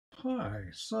Hi,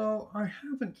 so I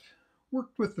haven't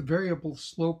worked with the variable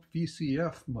slope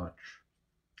VCF much,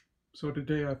 so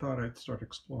today I thought I'd start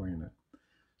exploring it.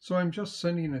 So I'm just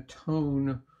sending a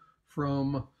tone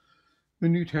from the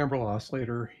new timbral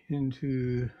oscillator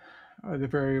into the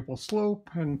variable slope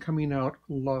and coming out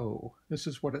low. This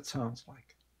is what it sounds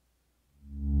like.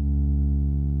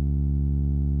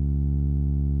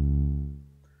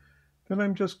 Then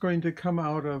I'm just going to come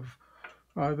out of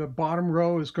the bottom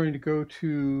row is going to go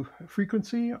to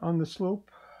frequency on the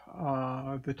slope.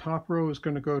 The top row is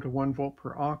going to go to 1 volt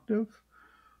per octave.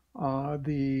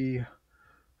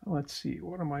 Let's see,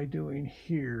 what am I doing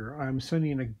here? I'm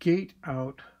sending a gate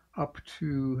out up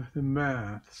to the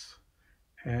maths,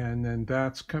 and then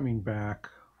that's coming back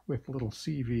with a little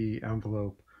CV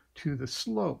envelope to the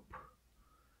slope.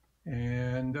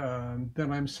 And then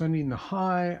I'm sending the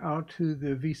high out to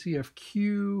the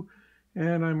VCFQ,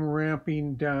 and I'm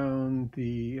ramping down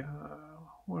the,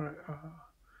 what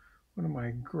am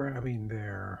I grabbing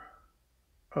there?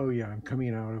 Oh yeah, I'm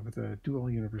coming out of the dual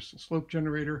universal slope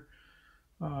generator,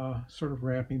 sort of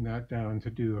ramping that down to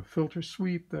do a filter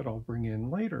sweep that I'll bring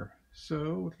in later.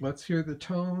 So let's hear the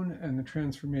tone and the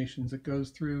transformations it goes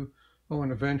through. Oh,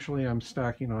 and eventually I'm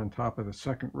stacking on top of the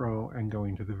second row and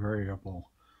going to the variable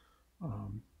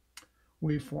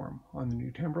waveform on the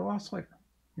new timbral oscillator.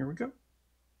 Here we go.